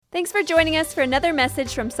Thanks for joining us for another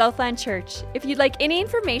message from Southland Church. If you'd like any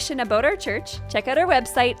information about our church, check out our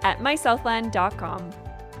website at mysouthland.com.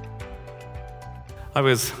 I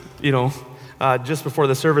was, just before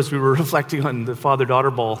the service, we were reflecting on the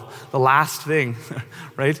father-daughter ball. The last thing,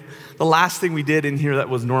 right? The last thing we did in here that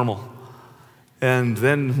was normal. And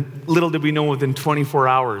then little did we know within 24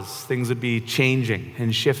 hours, things would be changing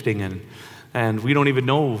and shifting. And we don't even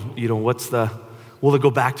know, will it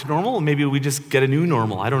go back to normal? Maybe we just get a new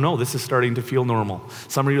normal. I don't know. This is starting to feel normal.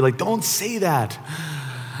 Some of you are like, don't say that.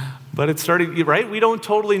 But it's starting, right? We don't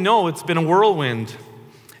totally know. It's been a whirlwind.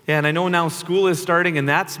 And I know now school is starting, and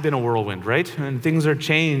that's been a whirlwind, right? And things are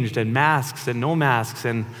changed, and masks and no masks,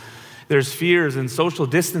 and there's fears and social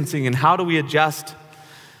distancing, and how do we adjust?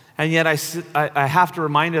 And yet I have to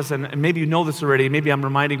remind us, and maybe you know this already, maybe I'm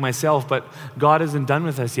reminding myself, but God isn't done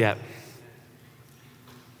with us yet.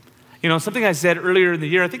 Something I said earlier in the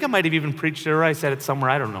year, I think I might have even preached it, or I said it somewhere,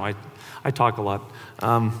 I don't know, I talk a lot,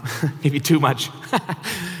 maybe too much.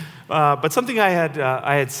 But something I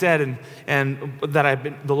had said, and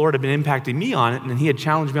that the Lord had been impacting me on it, and He had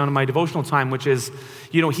challenged me on in my devotional time, which is,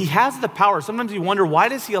 He has the power. Sometimes you wonder, why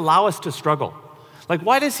does He allow us to struggle? Like,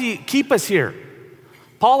 why does He keep us here?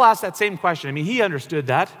 Paul asked that same question. He understood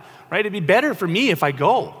that, right? It'd be better for me if I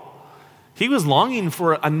go. He was longing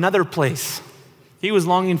for another place. He was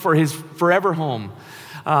longing for His forever home.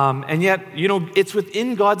 And yet, it's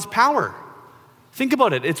within God's power. Think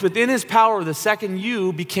about it. It's within His power the second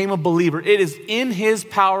you became a believer. It is in His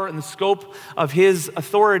power and the scope of His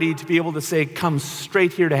authority to be able to say, come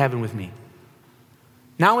straight here to heaven with me.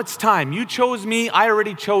 Now it's time. You chose me. I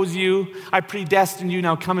already chose you. I predestined you.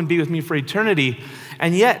 Now come and be with me for eternity.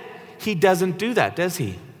 And yet, He doesn't do that, does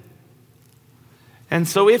He? And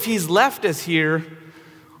so if He's left us here,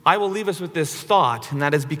 I will leave us with this thought, and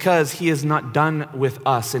that is because He is not done with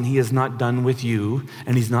us, and He is not done with you,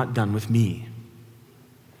 and He's not done with me.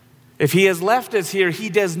 If He has left us here, He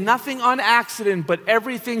does nothing on accident, but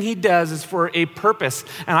everything He does is for a purpose.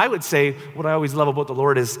 And I would say, what I always love about the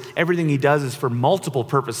Lord is everything He does is for multiple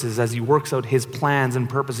purposes as He works out His plans and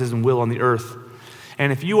purposes and will on the earth.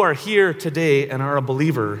 And if you are here today and are a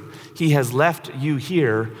believer, He has left you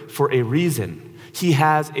here for a reason. He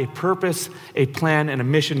has a purpose, a plan, and a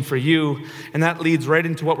mission for you. And that leads right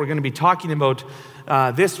into what we're going to be talking about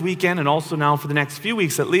this weekend, and also now for the next few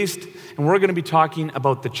weeks at least. And we're going to be talking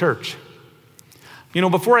about the church.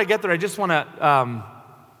 Before I get there, I just want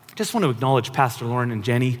to acknowledge Pastor Lauren and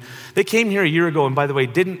Jenny. They came here a year ago, and by the way,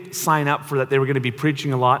 didn't sign up for that. They were going to be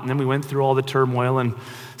preaching a lot, and then we went through all the turmoil, and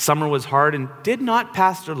summer was hard. And did not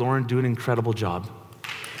Pastor Lauren do an incredible job?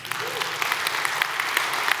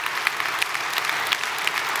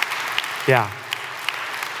 Yeah.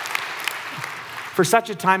 For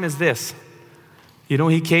such a time as this,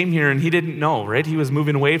 He came here and He didn't know, right? He was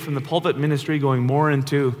moving away from the pulpit ministry, going more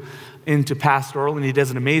into pastoral, and He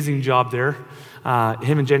does an amazing job there.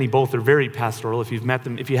 Him and Jenny both are very pastoral. If you've met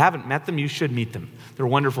them, if you haven't met them, you should meet them. They're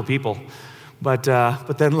wonderful people. But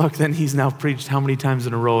then He's now preached how many times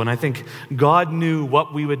in a row? And I think God knew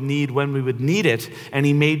what we would need when we would need it, and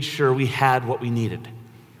He made sure we had what we needed.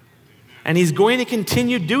 And He's going to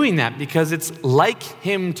continue doing that because it's like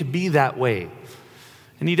Him to be that way.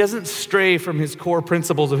 And He doesn't stray from His core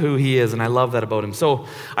principles of who He is, and I love that about Him. So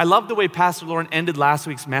I love the way Pastor Lauren ended last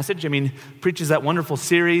week's message. Preaches that wonderful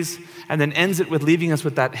series and then ends it with leaving us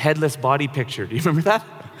with that headless body picture. Do you remember that?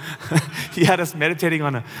 He had us meditating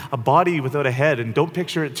on a body without a head, and don't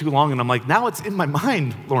picture it too long. And I'm like, now it's in my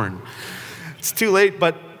mind, Lauren. It's too late,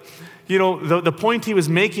 but the point he was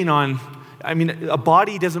making on, a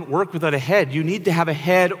body doesn't work without a head. You need to have a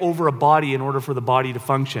head over a body in order for the body to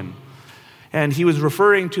function. And he was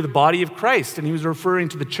referring to the body of Christ, and he was referring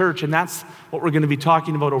to the church, and that's what we're going to be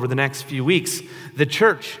talking about over the next few weeks. The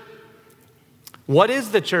church. What is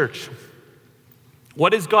the church?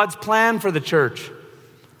 What is God's plan for the church?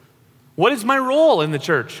 What is my role in the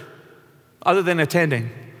church, other than attending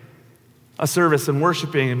a service and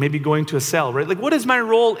worshiping and maybe going to a cell, right? Like, what is my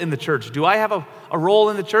role in the church? Do I have a role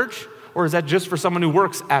in the church? Or is that just for someone who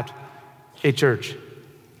works at a church?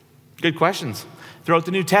 Good questions. Throughout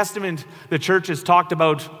the New Testament, the church is talked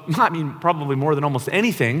about, probably more than almost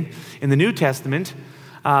anything in the New Testament.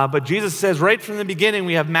 But Jesus says right from the beginning,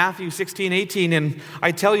 we have Matthew 16:18, and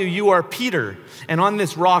I tell you, you are Peter, and on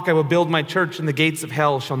this rock I will build my church, and the gates of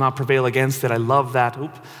hell shall not prevail against it. I love that.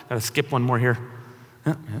 Gotta skip one more here.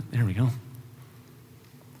 There we go.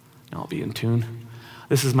 Now I'll be in tune.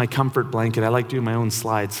 This is my comfort blanket. I like doing my own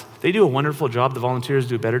slides. They do a wonderful job. The volunteers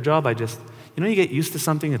do a better job. You get used to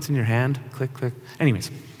something that's in your hand. Click, click.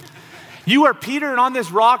 Anyways. You are Peter, and on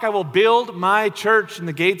this rock I will build my church, and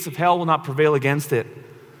the gates of hell will not prevail against it.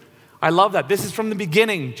 I love that. This is from the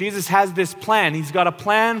beginning. Jesus has this plan. He's got a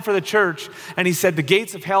plan for the church, and he said the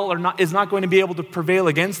gates of hell is not going to be able to prevail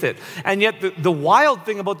against it. And yet the wild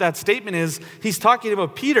thing about that statement is he's talking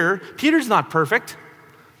about Peter. Peter's not perfect.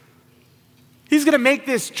 He's going to make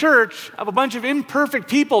this church of a bunch of imperfect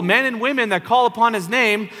people, men and women that call upon his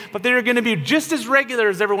name, but they're going to be just as regular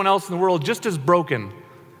as everyone else in the world, just as broken.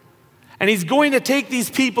 And he's going to take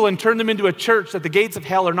these people and turn them into a church that the gates of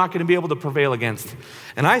hell are not going to be able to prevail against.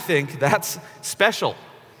 And I think that's special.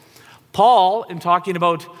 Paul, in talking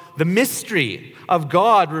about the mystery of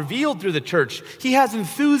God revealed through the church, he has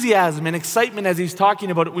enthusiasm and excitement as he's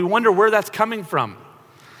talking about it. We wonder where that's coming from.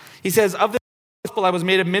 He says, of the gospel I was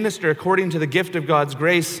made a minister according to the gift of God's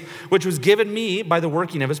grace, which was given me by the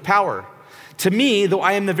working of his power. To me, though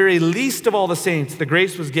I am the very least of all the saints, the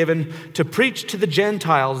grace was given to preach to the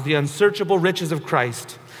Gentiles the unsearchable riches of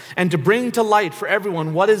Christ, and to bring to light for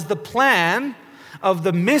everyone what is the plan of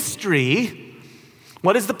the mystery.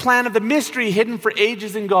 What is the plan of the mystery hidden for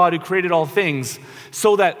ages in God who created all things,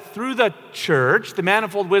 so that through the church, the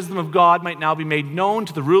manifold wisdom of God might now be made known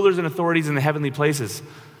to the rulers and authorities in the heavenly places.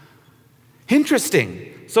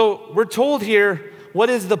 Interesting. So we're told here, what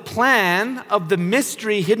is the plan of the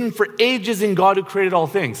mystery hidden for ages in God who created all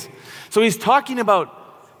things? So he's talking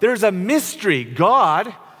about there's a mystery.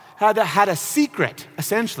 God had a secret,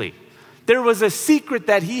 essentially. There was a secret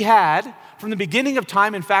that he had from the beginning of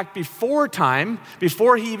time, in fact, before time,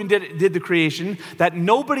 before he even did the creation, that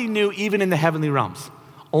nobody knew even in the heavenly realms.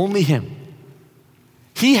 Only him.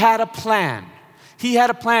 He had a plan. He had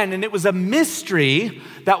a plan, and it was a mystery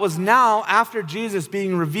that was now, after Jesus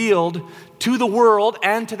being revealed to the world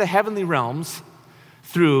and to the heavenly realms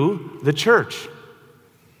through the church.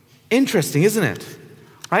 Interesting, isn't it?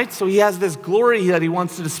 Right? So he has this glory that he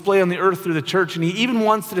wants to display on the earth through the church, and he even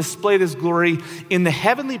wants to display this glory in the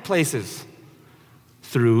heavenly places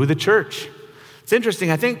through the church. It's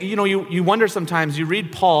interesting. I think, you wonder sometimes, you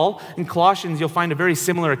read Paul in Colossians, you'll find a very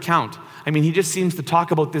similar account. I mean, he just seems to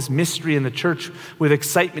talk about this mystery in the church with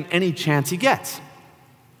excitement any chance he gets.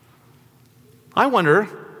 I wonder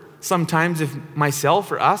sometimes if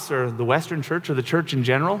myself or us or the Western church or the church in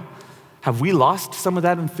general, have we lost some of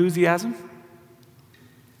that enthusiasm?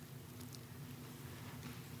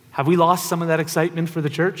 Have we lost some of that excitement for the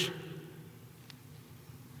church?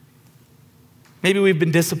 Maybe we've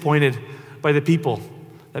been disappointed by the people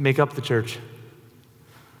that make up the church.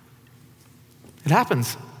 It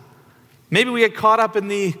happens. Maybe we get caught up in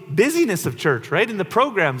the busyness of church, right? In the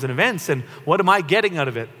programs and events, and what am I getting out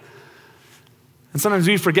of it? And sometimes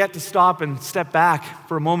we forget to stop and step back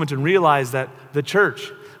for a moment and realize that the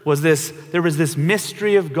church there was this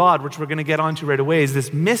mystery of God, which we're going to get onto right away, is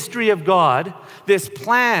this mystery of God, this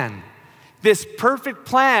plan, this perfect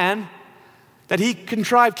plan that he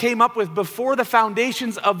contrived, came up with before the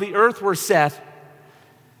foundations of the earth were set.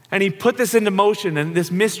 And he put this into motion, and this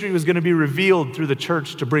mystery was going to be revealed through the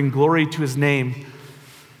church to bring glory to his name.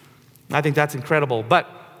 I think that's incredible. But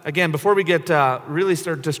again, before we get really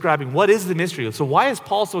start describing what is the mystery, so why is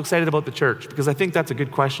Paul so excited about the church? Because I think that's a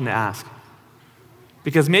good question to ask.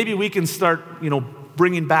 Because maybe we can start,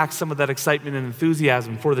 bringing back some of that excitement and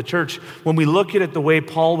enthusiasm for the church when we look at it the way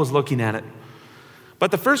Paul was looking at it. But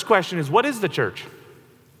the first question is, what is the church?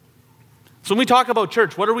 So when we talk about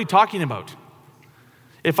church, what are we talking about?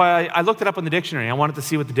 If I looked it up on the dictionary, I wanted to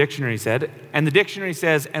see what the dictionary said. And the dictionary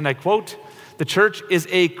says, and I quote, "The church is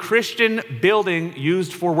a Christian building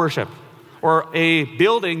used for worship." Or a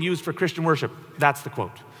building used for Christian worship. That's the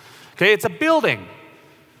quote. Okay, it's a building.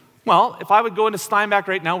 Well, if I would go into Steinbach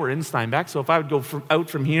right now, we're in Steinbach, so if I would go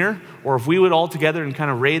out from here, or if we would all together and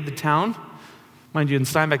kind of raid the town, mind you, in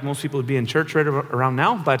Steinbach, most people would be in church right around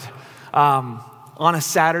now, but on a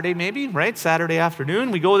Saturday maybe, right? Saturday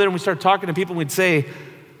afternoon, we go there and we start talking to people and we'd say,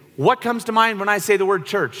 what comes to mind when I say the word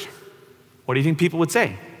church? What do you think people would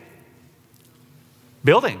say?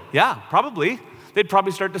 Building, yeah, probably. They'd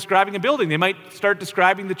probably start describing a building. They might start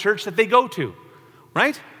describing the church that they go to,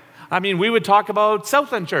 right? I mean, we would talk about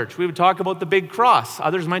Southland Church. We would talk about the Big Cross.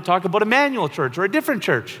 Others might talk about Emmanuel Church or a different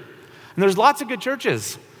church. And there's lots of good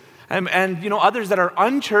churches. And others that are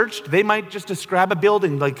unchurched, they might just describe a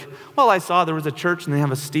building like, well, I saw there was a church and they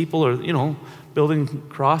have a steeple or, building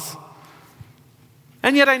cross.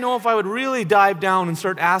 And yet I know if I would really dive down and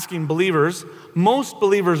start asking believers, most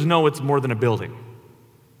believers know it's more than a building.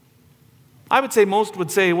 I would say most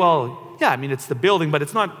would say, well, yeah, it's the building, but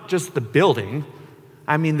it's not just the building.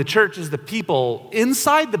 The church is the people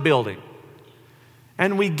inside the building.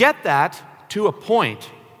 And we get that to a point.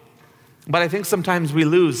 But I think sometimes we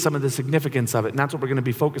lose some of the significance of it, and that's what we're going to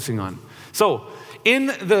be focusing on. So, in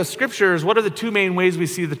the scriptures, what are the two main ways we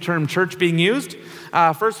see the term church being used?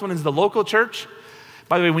 First one is the local church.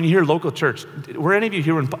 By the way, when you hear local church, were any of you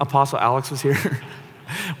here when Apostle Alex was here?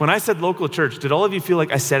 When I said local church, did all of you feel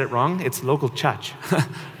like I said it wrong? It's local church.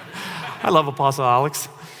 I love Apostle Alex.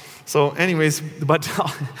 So anyways, but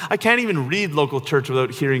I can't even read local church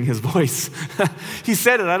without hearing his voice. He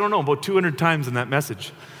said it, I don't know, about 200 times in that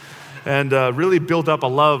message. And really built up a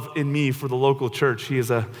love in me for the local church. He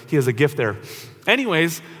has a gift there.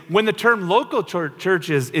 Anyways, when the term local church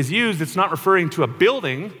is used, it's not referring to a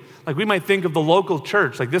building. Like we might think of the local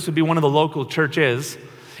church, like this would be one of the local churches.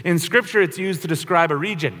 In Scripture, it's used to describe a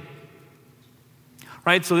region.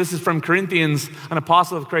 Right? So this is from Corinthians, an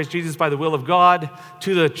apostle of Christ Jesus by the will of God,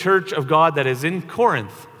 to the church of God that is in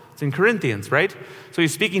Corinth. It's in Corinthians, right? So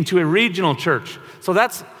he's speaking to a regional church. So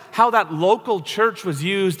that's how that local church was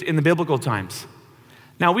used in the biblical times.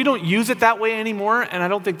 Now, we don't use it that way anymore, and I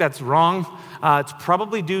don't think that's wrong. It's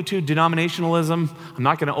probably due to denominationalism. I'm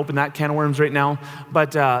not going to open that can of worms right now,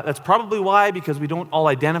 but that's probably why, because we don't all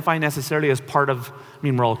identify necessarily as part of,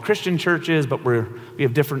 we're all Christian churches, but we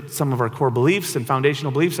have different, some of our core beliefs and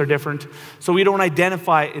foundational beliefs are different. So we don't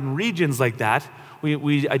identify in regions like that.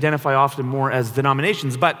 We identify often more as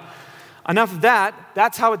denominations. But enough of that,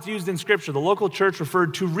 that's how it's used in Scripture. The local church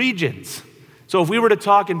referred to regions. So if we were to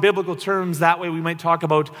talk in biblical terms that way, we might talk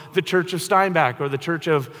about the Church of Steinbach or the Church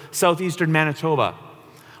of Southeastern Manitoba,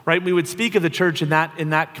 right? We would speak of the church in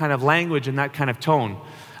that kind of language, in that kind of tone.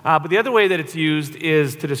 But the other way that it's used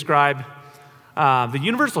is to describe the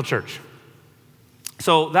universal church.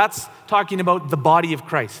 So that's talking about the body of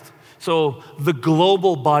Christ. So the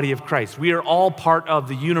global body of Christ. We are all part of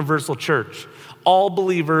the universal church. All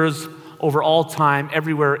believers over all time,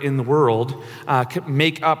 everywhere in the world,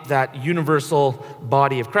 make up that universal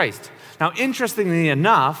body of Christ. Now, interestingly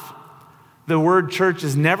enough, the word church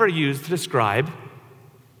is never used to describe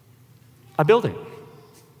a building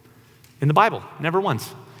in the Bible, never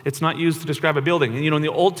once. It's not used to describe a building. And in the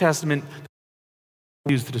Old Testament,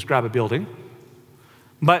 it's used to describe a building,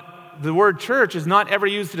 but the word church is not ever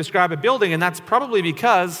used to describe a building, and that's probably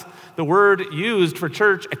because the word used for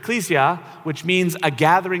church, ecclesia, which means a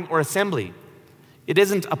gathering or assembly. It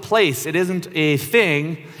isn't a place, it isn't a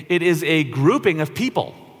thing, it is a grouping of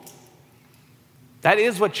people. That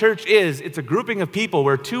is what church is. It's a grouping of people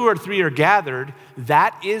where 2 or 3 are gathered.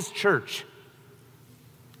 That is church.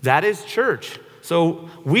 That is church. So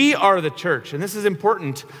we are the church, and this is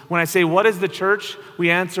important. When I say, what is the church? We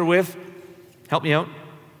answer with, help me out.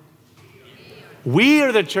 We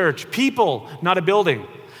are the church, people, not a building.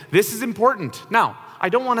 This is important. Now, I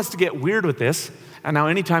don't want us to get weird with this. And now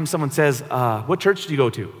anytime someone says, what church do you go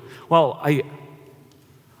to? Well, I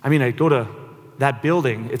go to that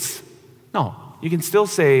building. No, you can still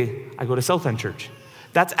say, I go to Southland Church.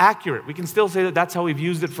 That's accurate. We can still say that that's how we've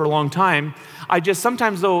used it for a long time.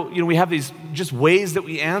 Sometimes though, we have these just ways that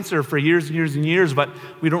we answer for years and years and years, but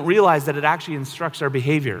we don't realize that it actually instructs our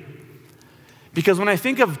behavior. Because when I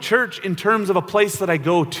think of church in terms of a place that I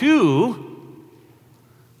go to,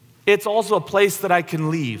 it's also a place that I can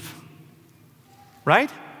leave, right?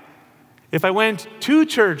 If I went to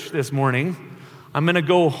church this morning, I'm going to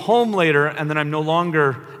go home later and then I'm no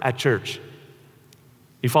longer at church.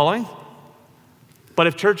 You following? But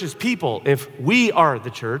if church is people, if we are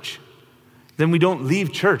the church, then we don't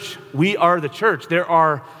leave church. We are the church. There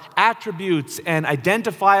are attributes and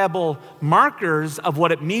identifiable markers of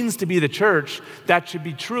what it means to be the church that should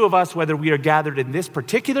be true of us whether we are gathered in this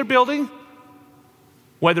particular building,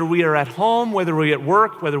 whether we are at home, whether we're at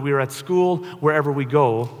work, whether we are at school, wherever we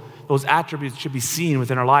go. Those attributes should be seen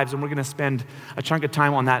within our lives, and we're going to spend a chunk of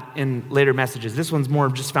time on that in later messages. This one's more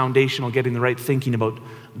just foundational, getting the right thinking about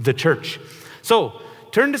the church. So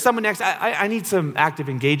turn to someone next. I need some active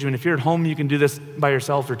engagement. If you're at home, you can do this by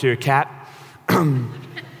yourself or to your cat.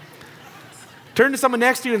 Turn to someone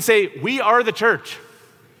next to you and say, we are the church.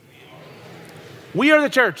 We are the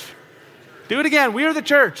church. Do it again. We are the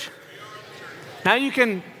church. Now you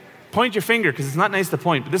can point your finger because it's not nice to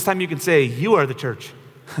point, but this time you can say, you are the church.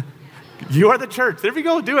 You are the church. There we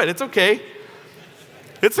go. Do it. It's okay.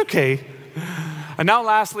 It's okay. And now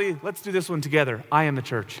lastly, let's do this one together. I am the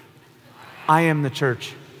church. I am the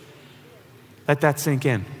church. Let that sink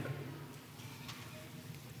in.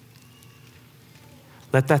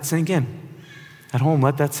 Let that sink in. At home,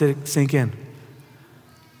 let that sink in.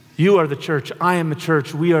 You are the church. I am the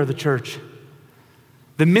church. We are the church.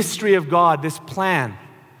 The mystery of God, this plan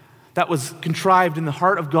that was contrived in the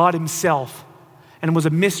heart of God himself and was a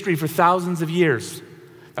mystery for thousands of years,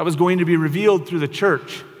 that was going to be revealed through the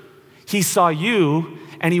church. He saw you,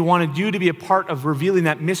 and he wanted you to be a part of revealing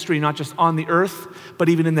that mystery, not just on the earth, but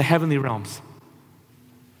even in the heavenly realms.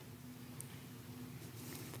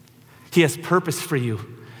 He has purpose for you.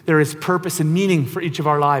 There is purpose and meaning for each of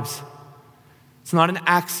our lives. It's not an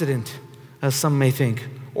accident, as some may think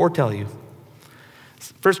or tell you.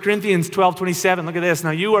 1 Corinthians 12:27, look at this.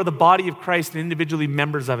 Now you are the body of Christ and individually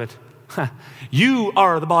members of it. You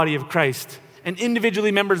are the body of Christ and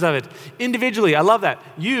individually members of it. Individually, I love that.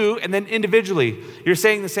 You and then individually. You're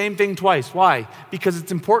saying the same thing twice. Why? Because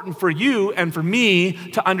it's important for you and for me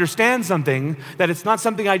to understand something, that it's not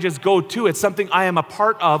something I just go to, it's something I am a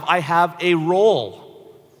part of. I have a role.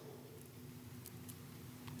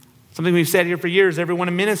 Something we've said here for years, everyone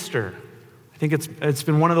a minister. I think it's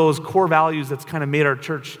been one of those core values that's kind of made our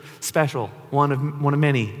church special, one of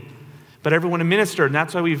many. But everyone a minister, and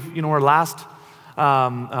that's why we've, our last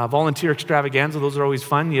volunteer extravaganza, those are always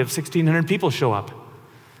fun. You have 1,600 people show up.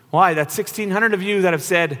 Why? That's 1,600 of you that have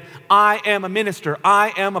said, I am a minister.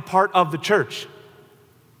 I am a part of the church.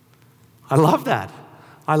 I love that.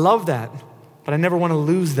 I love that. But I never want to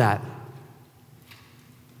lose that.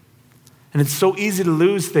 And it's so easy to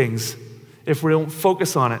lose things if we don't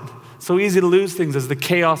focus on it. So easy to lose things as the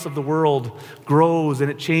chaos of the world grows and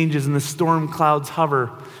it changes and the storm clouds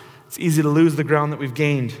hover. It's easy to lose the ground that we've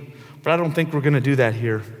gained. But I don't think we're going to do that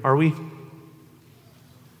here, are we?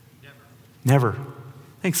 Never.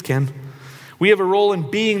 Thanks, Ken. We have a role in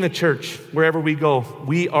being the church wherever we go.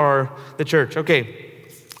 We are the church. Okay,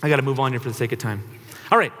 I got to move on here for the sake of time.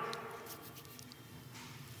 All right.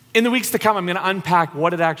 In the weeks to come, I'm going to unpack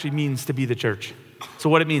what it actually means to be the church. So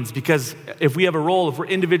what it means, because if we have a role, if we're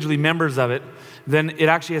individually members of it, then it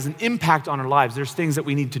actually has an impact on our lives. There's things that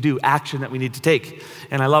we need to do, action that we need to take.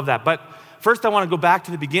 And I love that. But first, I want to go back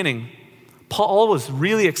to the beginning. Paul was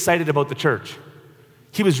really excited about the church.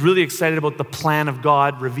 He was really excited about the plan of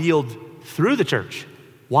God revealed through the church.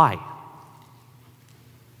 Why?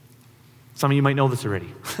 Some of you might know this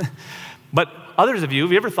already. But others of you,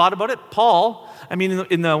 have you ever thought about it? Paul,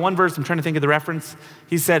 in the one verse, I'm trying to think of the reference,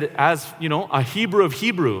 he said, as, a Hebrew of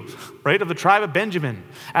Hebrews, right, of the tribe of Benjamin,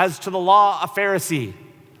 as to the law, a Pharisee.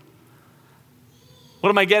 What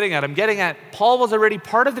am I getting at? I'm getting at Paul was already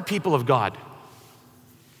part of the people of God.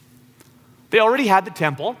 They already had the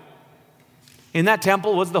temple. In that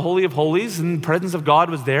temple was the Holy of Holies, and the presence of God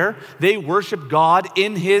was there. They worshiped God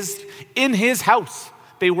in his house.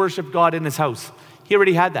 They worshiped God in his house. He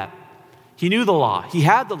already had that. He knew the law. He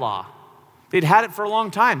had the law. They'd had it for a long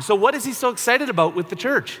time. So what is he so excited about with the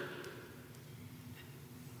church?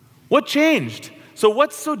 What changed? So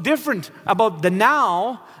what's so different about the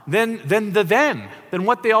now than the then, than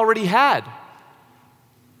what they already had?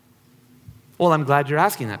 Well, I'm glad you're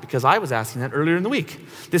asking that, because I was asking that earlier in the week.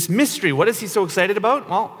 This mystery, what is he so excited about?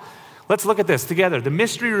 Well, let's look at this together. The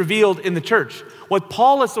mystery revealed in the church. What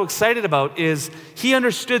Paul is so excited about is he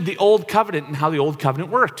understood the old covenant and how the old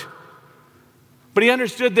covenant worked. But he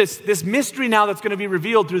understood this mystery now that's going to be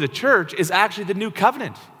revealed through the church is actually the new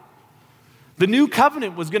covenant. The new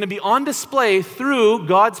covenant was going to be on display through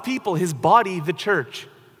God's people, his body, the church.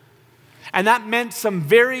 And that meant some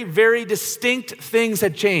very, very distinct things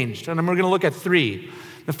had changed. And we're going to look at three.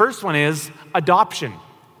 The first one is adoption.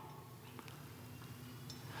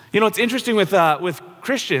 It's interesting with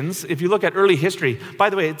Christians, if you look at early history, by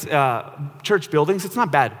the way, it's church buildings, it's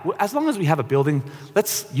not bad. As long as we have a building,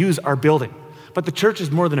 let's use our building. But the church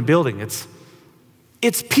is more than a building.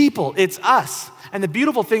 It's people, it's us. And the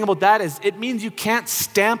beautiful thing about that is it means you can't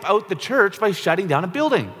stamp out the church by shutting down a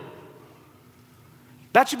building.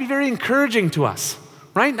 That should be very encouraging to us,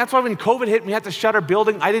 right? That's why when COVID hit and we had to shut our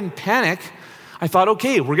building, I didn't panic. I thought,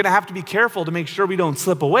 okay, we're going to have to be careful to make sure we don't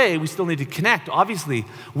slip away. We still need to connect. Obviously,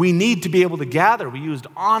 we need to be able to gather. We used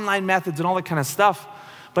online methods and all that kind of stuff,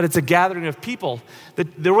 but it's a gathering of people.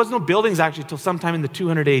 There was no buildings actually until sometime in the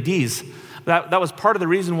 200 ADs. That was part of the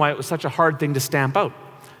reason why it was such a hard thing to stamp out.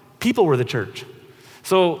 People were the church.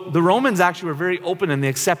 So the Romans actually were very open, and they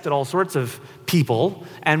accepted all sorts of people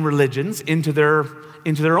and religions into their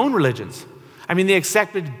own religions. They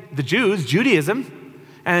accepted the Jews, Judaism,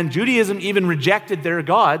 and Judaism even rejected their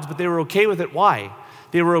gods, but they were okay with it. Why?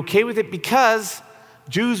 They were okay with it because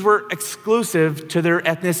Jews were exclusive to their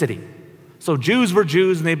ethnicity. So Jews were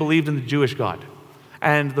Jews, and they believed in the Jewish God.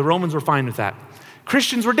 And the Romans were fine with that.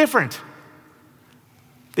 Christians were different.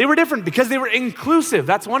 They were different because they were inclusive.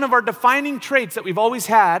 That's one of our defining traits that we've always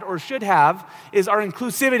had or should have is our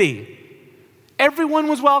inclusivity. Everyone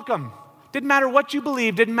was welcome. Didn't matter what you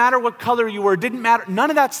believed, didn't matter what color you were, didn't matter. None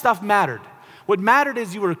of that stuff mattered. What mattered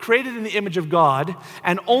is you were created in the image of God,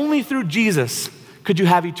 and only through Jesus could you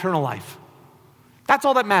have eternal life. That's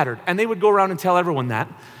all that mattered. And they would go around and tell everyone that.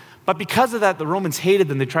 But because of that, the Romans hated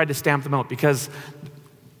them. They tried to stamp them out because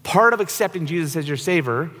part of accepting Jesus as your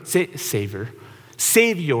Savior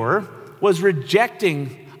was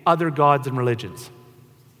rejecting other gods and religions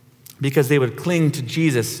because they would cling to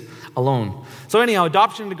Jesus alone. So anyhow,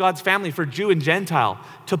 adoption into God's family for Jew and Gentile.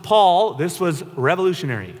 To Paul, this was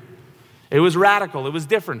revolutionary. It was radical. It was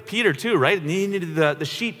different. Peter too, right? And he needed the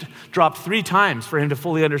sheet dropped 3 times for him to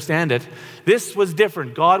fully understand it. This was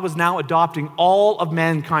different. God was now adopting all of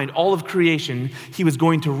mankind, all of creation. He was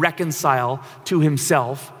going to reconcile to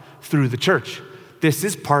himself through the church. This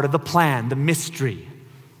is part of the plan, the mystery.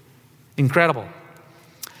 Incredible.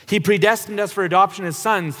 He predestined us for adoption as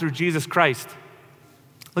sons through Jesus Christ.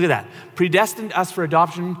 Look at that. Predestined us for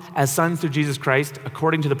adoption as sons through Jesus Christ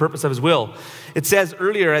according to the purpose of his will. It says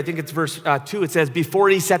earlier, I think it's verse 2, it says, before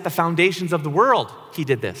he set the foundations of the world, he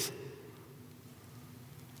did this.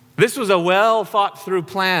 This was a well thought through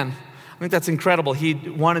plan. I think that's incredible. He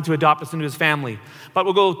wanted to adopt us into his family. But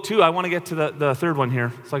we'll go to, I want to get to the third one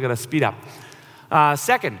here, so I got to speed up.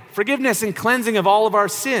 Second, forgiveness and cleansing of all of our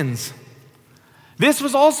sins. This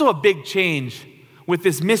was also a big change with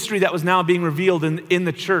this mystery that was now being revealed in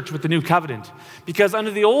the church with the new covenant. Because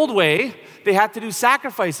under the old way, they had to do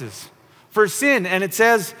sacrifices for sin. And it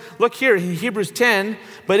says, look here in Hebrews 10,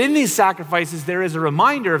 but in these sacrifices there is a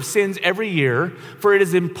reminder of sins every year, for it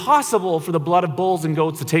is impossible for the blood of bulls and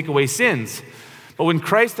goats to take away sins. But when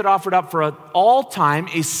Christ had offered up for all time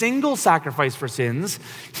a single sacrifice for sins,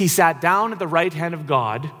 he sat down at the right hand of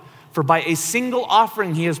God, for by a single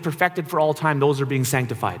offering he has perfected for all time those who are being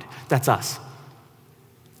sanctified. That's us.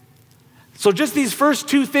 So just these first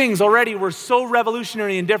 2 things already were so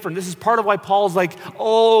revolutionary and different. This is part of why Paul's like,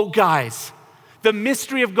 oh guys, the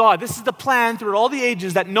mystery of God. This is the plan through all the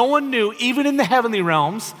ages that no one knew, even in the heavenly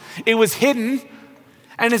realms. It was hidden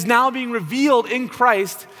and is now being revealed in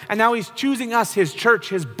Christ. And now he's choosing us, his church,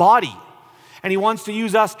 his body. And he wants to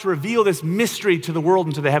use us to reveal this mystery to the world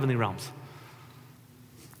and to the heavenly realms.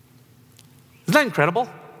 Isn't that incredible?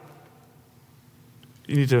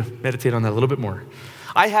 You need to meditate on that a little bit more.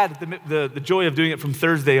 I had the joy of doing it from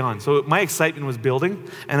Thursday on, so my excitement was building,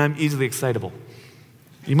 and I'm easily excitable.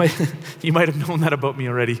 You might have known that about me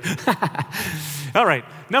already. All right,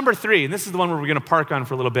 number 3, and this is the one where we're going to park on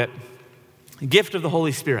for a little bit. Gift of the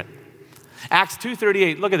Holy Spirit. Acts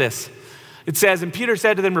 2:38, look at this. It says, and Peter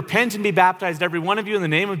said to them, repent and be baptized, every one of you, in the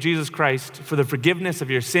name of Jesus Christ, for the forgiveness of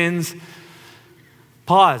your sins.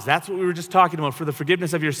 Pause. That's what we were just talking about, for the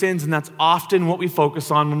forgiveness of your sins, and that's often what we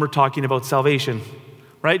focus on when we're talking about salvation.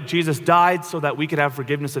 Right? Jesus died so that we could have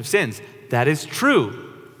forgiveness of sins. That is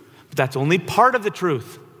true. But that's only part of the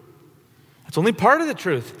truth. That's only part of the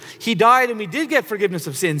truth. He died and we did get forgiveness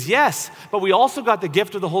of sins, yes, but we also got the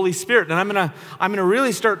gift of the Holy Spirit. And I'm gonna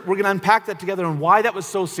really we're gonna unpack that together and why that was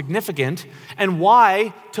so significant and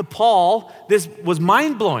why, to Paul, this was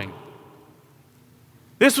mind-blowing.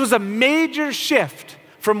 This was a major shift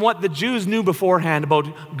from what the Jews knew beforehand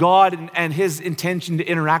about God and his intention to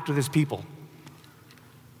interact with his people.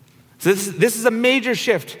 So this is a major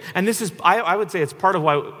shift, and this is, I would say it's part of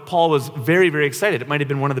why Paul was very, very excited. It might have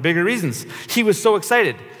been one of the bigger reasons. He was so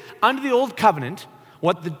excited. Under the old covenant,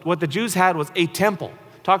 what the Jews had was a temple.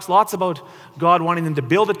 Talks lots about God wanting them to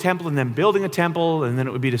build a temple and then building a temple, and then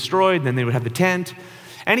it would be destroyed, and then they would have the tent.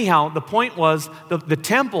 Anyhow, the point was the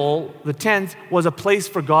temple, the tent, was a place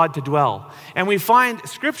for God to dwell. And we find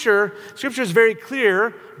Scripture is very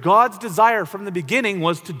clear. God's desire from the beginning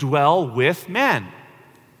was to dwell with man.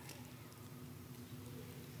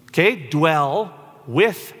 Okay, dwell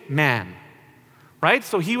with man, right?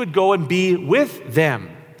 So he would go and be with them.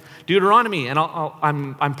 Deuteronomy, and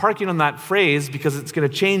I'm parking on that phrase because it's going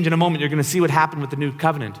to change in a moment. You're going to see what happened with the new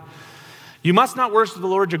covenant. You must not worship the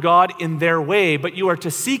Lord your God in their way, but you are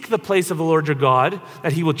to seek the place of the Lord your God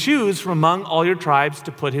that he will choose from among all your tribes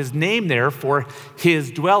to put his name there for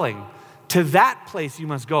his dwelling. To that place you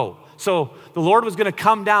must go. So the Lord was going to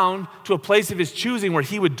come down to a place of his choosing where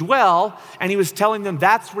he would dwell, and he was telling them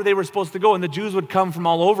that's where they were supposed to go, and the Jews would come from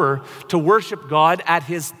all over to worship God at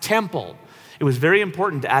his temple. It was very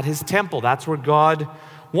important at his temple. That's where God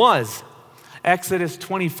was. Exodus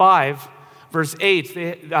 25, verse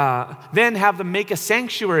 8, then have them make a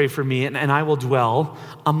sanctuary for me, and I will dwell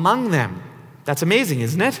among them. That's amazing,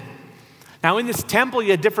 isn't it? Now in this temple, you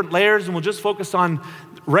had different layers, and we'll just focus on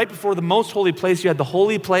right before the most holy place, you had the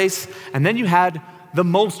holy place, and then you had the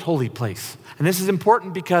most holy place. And this is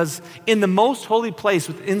important because in the most holy place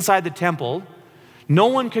inside the temple, no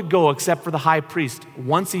one could go except for the high priest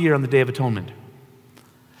once a year on the Day of Atonement.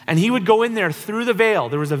 And he would go in there through the veil.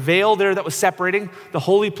 There was a veil there that was separating the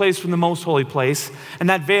holy place from the most holy place. And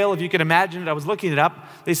that veil, if you can imagine it, I was looking it up,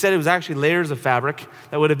 they said it was actually layers of fabric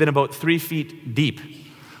that would have been about 3 feet deep,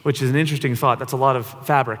 which is an interesting thought. That's a lot of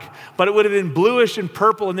fabric. But it would have been bluish and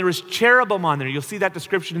purple, and there was cherubim on there. You'll see that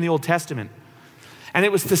description in the Old Testament. And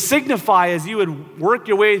it was to signify, as you would work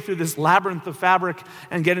your way through this labyrinth of fabric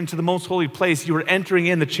and get into the most holy place, you were entering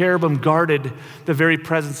in. The cherubim guarded the very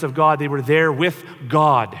presence of God. They were there with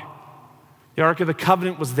God. The Ark of the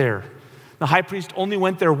Covenant was there. The high priest only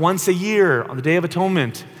went there once a year on the Day of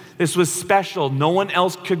Atonement. This was special. No one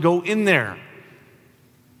else could go in there.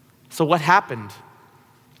 So what happened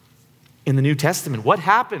in the New Testament? What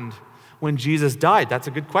happened when Jesus died? That's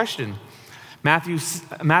a good question. Matthew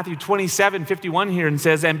 27:51 here, and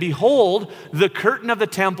says, "And behold, the curtain of the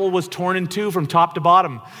temple was torn in two from top to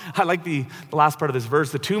bottom." I like the last part of this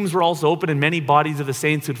verse. "The tombs were also open, and many bodies of the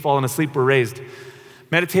saints who had fallen asleep were raised."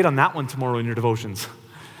 Meditate on that one tomorrow in your devotions.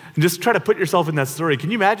 And just try to put yourself in that story.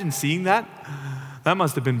 Can you imagine seeing that? That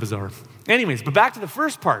must have been bizarre. Anyways, but back to the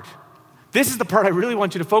first part. This is the part I really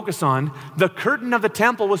want you to focus on. The curtain of the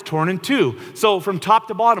temple was torn in two. So from top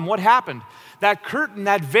to bottom, what happened? That curtain,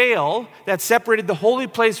 that veil that separated the holy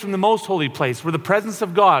place from the most holy place, where the presence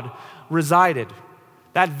of God resided,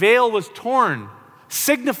 that veil was torn,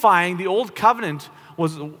 signifying the old covenant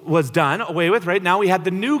was done, away with, right? Now we had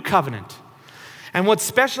the new covenant. And what's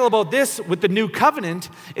special about this with the new covenant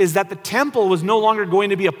is that the temple was no longer going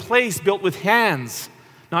to be a place built with hands,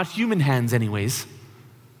 not human hands anyways.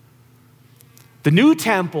 The new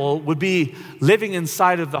temple would be living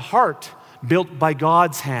inside of the heart, built by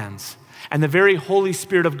God's hands. And the very Holy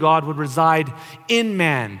Spirit of God would reside in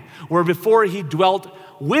man, where before he dwelt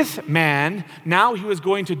with man, now he was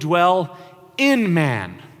going to dwell in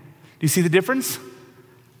man. Do you see the difference?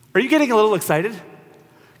 Are you getting a little excited?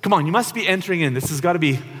 Come on, you must be entering in. This has got to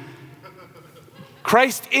be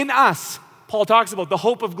Christ in us. Paul talks about the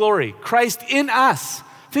hope of glory. Christ in us.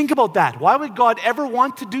 Think about that. Why would God ever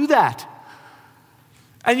want to do that?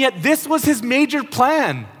 And yet this was his major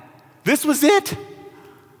plan. This was it.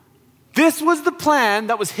 This was the plan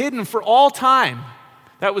that was hidden for all time,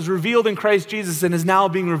 that was revealed in Christ Jesus and is now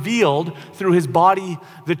being revealed through his body,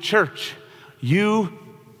 the church. You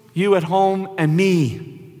at home, and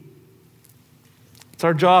me. It's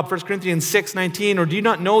our job. 1 Corinthians 6:19, "Or do you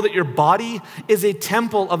not know that your body is a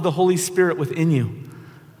temple of the Holy Spirit within you?"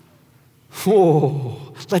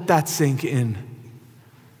 Oh, let that sink in.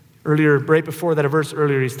 Earlier, right before that, a verse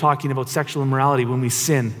earlier, he's talking about sexual immorality when we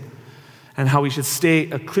sin, and how we should stay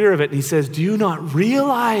clear of it. And he says, "Do you not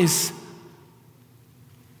realize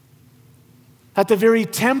that the very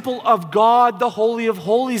temple of God, the Holy of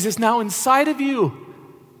Holies, is now inside of you?"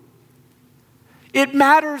 It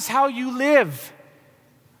matters how you live.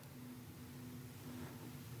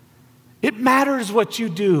 It matters what you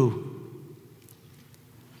do.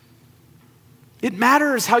 It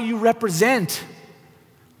matters how you represent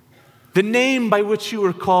the name by which you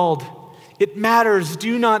were called. It matters. Do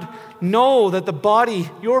you not know that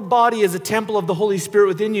your body is a temple of the Holy Spirit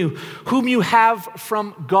within you, whom you have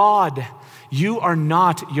from God? You are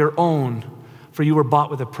not your own, for you were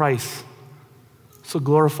bought with a price. So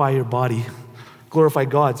glorify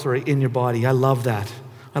God, in your body. I love that.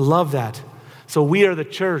 I love that. So we are the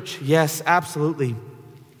church. Yes, absolutely.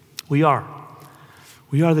 We are.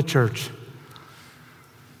 We are the church.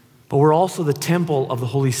 But we're also the temple of the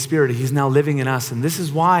Holy Spirit. He's now living in us. And this is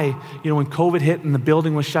why, when COVID hit and the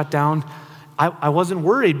building was shut down, I wasn't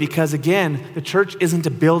worried, because, again, the church isn't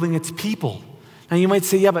a building, it's people. Now you might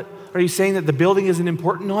say, yeah, but are you saying that the building isn't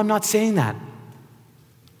important? No, I'm not saying that.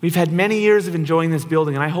 We've had many years of enjoying this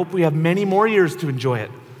building, and I hope we have many more years to enjoy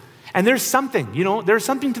it. And there's something, there's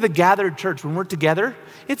something to the gathered church. When we're together,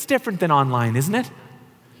 it's different than online, isn't it?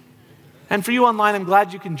 And for you online, I'm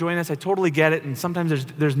glad you can join us. I totally get it. And sometimes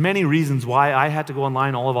there's many reasons why I had to go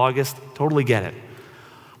online all of August. Totally get it.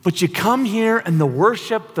 But you come here, and the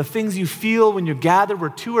worship, the things you feel when you gather, where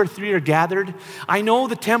 2 or 3 are gathered. I know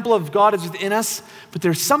the temple of God is within us, but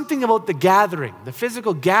there's something about the gathering, the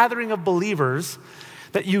physical gathering of believers,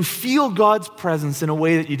 that you feel God's presence in a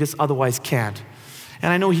way that you just otherwise can't.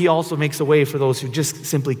 And I know he also makes a way for those who just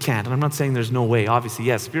simply can't. And I'm not saying there's no way. Obviously,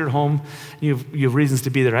 yes, if you're at home, you have reasons to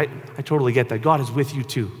be there. I totally get that. God is with you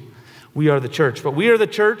too. We are the church. But we are the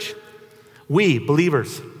church, we,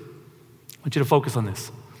 believers. I want you to focus on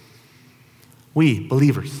this. We,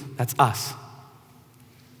 believers, that's us.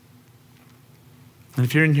 And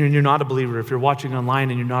if you're in here and you're not a believer, if you're watching online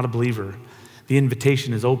and you're not a believer, the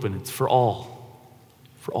invitation is open. It's for all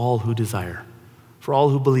who desire, for all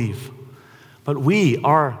who believe. But we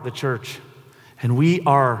are the church, and we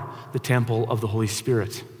are the temple of the Holy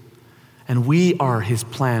Spirit. And we are his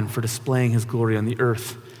plan for displaying his glory on the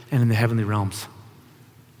earth and in the heavenly realms.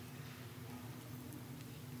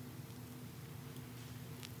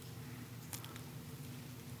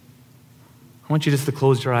 I want you just to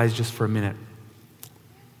close your eyes just for a minute,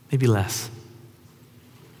 maybe less.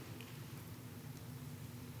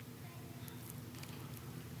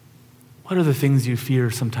 What are the things you fear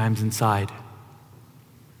sometimes inside?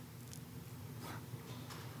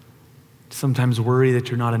 Sometimes worry that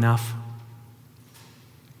you're not enough.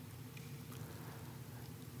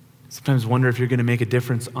 Sometimes wonder if you're going to make a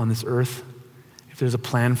difference on this earth, if there's a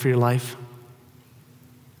plan for your life.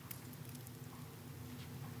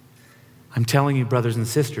 I'm telling you, brothers and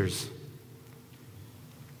sisters,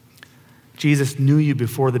 Jesus knew you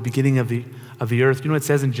before the beginning of the earth. You know what it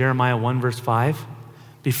says in Jeremiah 1 verse 5?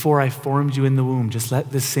 Before I formed you in the womb, just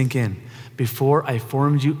let this sink in. Before I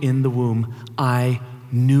formed you in the womb, I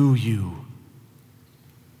knew you.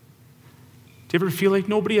 Do you ever feel like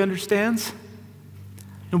nobody understands?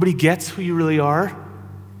 Nobody gets who you really are?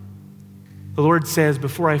 The Lord says,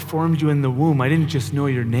 before I formed you in the womb, I didn't just know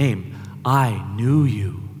your name, I knew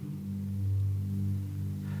you.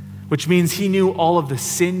 Which means he knew all of the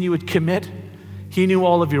sin you would commit. He knew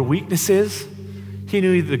all of your weaknesses. He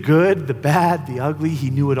knew the good, the bad, the ugly. He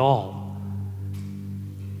knew it all.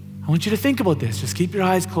 I want you to think about this. Just keep your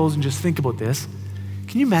eyes closed and just think about this.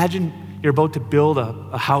 Can you imagine you're about to build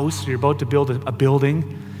a house, or you're about to build a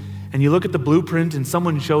building, and you look at the blueprint and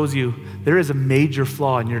someone shows you there is a major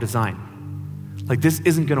flaw in your design. Like, this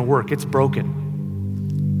isn't going to work. It's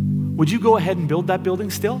broken. Would you go ahead and build that building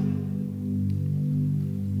still?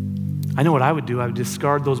 I know what I would do. I would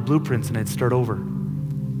discard those blueprints and I'd start over.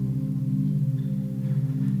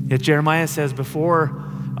 Yet Jeremiah says, before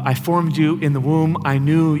I formed you in the womb, I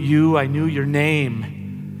knew you, I knew your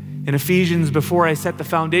name. In Ephesians, before I set the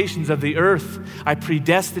foundations of the earth, I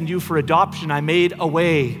predestined you for adoption. I made a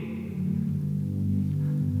way.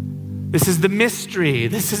 This is the mystery.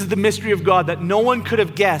 This is the mystery of God that no one could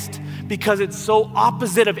have guessed because it's so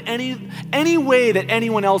opposite of any way that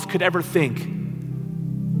anyone else could ever think.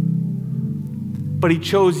 But he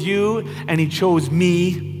chose you, and he chose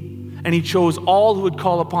me, and he chose all who would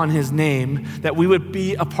call upon his name, that we would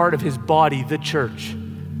be a part of his body, the church.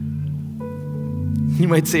 You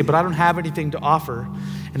might say, but I don't have anything to offer.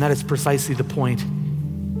 And that is precisely the point.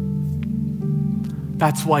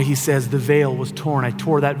 That's why he says the veil was torn. I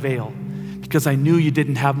tore that veil because I knew you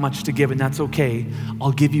didn't have much to give, and that's okay.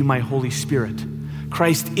 I'll give you my Holy Spirit.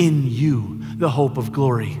 Christ in you, the hope of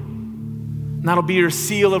glory. And that'll be your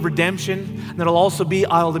seal of redemption. And that'll also be,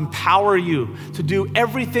 I'll empower you to do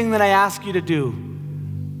everything that I ask you to do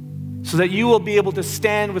so that you will be able to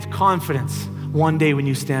stand with confidence one day when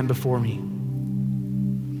you stand before me.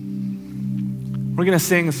 We're going to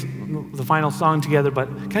sing the final song together, but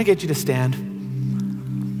can I get you to stand?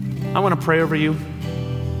 I want to pray over you.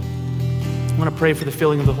 I want to pray for the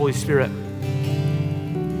filling of the Holy Spirit.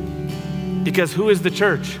 Because who is the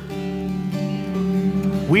church?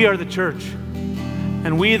 We are the church.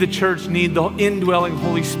 And we, the church, need the indwelling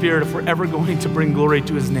Holy Spirit if we're ever going to bring glory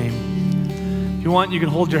to his name. If you want, you can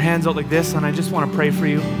hold your hands out like this, and I just want to pray for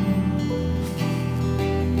you.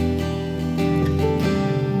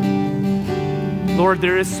 Lord,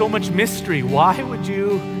 there is so much mystery. Why would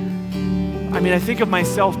you, I think of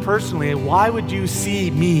myself personally, why would you see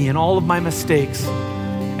me and all of my mistakes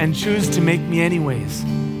and choose to make me anyways?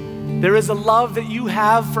 There is a love that you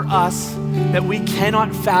have for us that we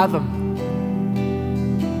cannot fathom.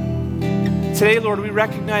 Today, Lord, we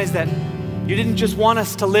recognize that you didn't just want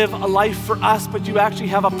us to live a life for us, but you actually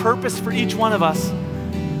have a purpose for each one of us,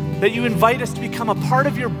 that you invite us to become a part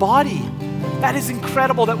of your body. That is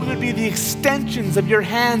incredible, that we would be the extensions of your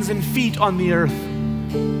hands and feet on the earth.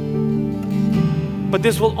 But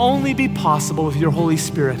this will only be possible with your Holy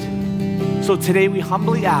Spirit. So today we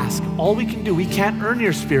humbly ask, all we can do, we can't earn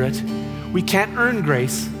your Spirit, we can't earn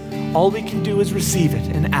grace, all we can do is receive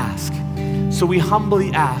it and ask. So we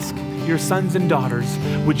humbly ask, your sons and daughters,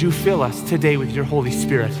 would you fill us today with your Holy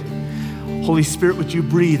Spirit? Holy Spirit, would you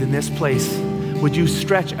breathe in this place? Would you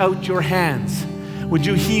stretch out your hands? Would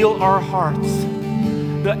you heal our hearts?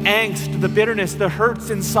 The angst, the bitterness, the hurts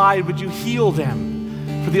inside, would you heal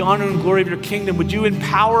them? For the honor and glory of your kingdom, would you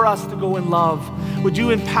empower us to go in love? Would you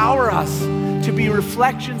empower us to be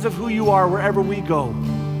reflections of who you are wherever we go?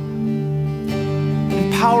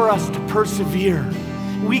 Empower us to persevere.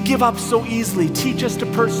 We give up so easily. Teach us to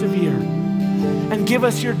persevere. And give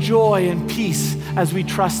us your joy and peace as we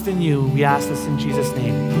trust in you. We ask this in Jesus'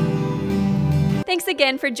 name. Thanks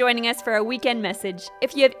again for joining us for our weekend message.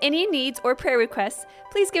 If you have any needs or prayer requests,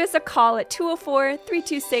 please give us a call at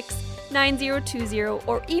 204-326-9020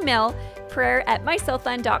 or email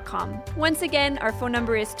prayer@mysouthland.com. Once again, our phone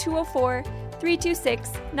number is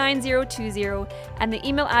 204-326-9020 and the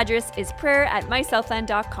email address is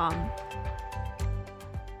prayer@mysouthland.com.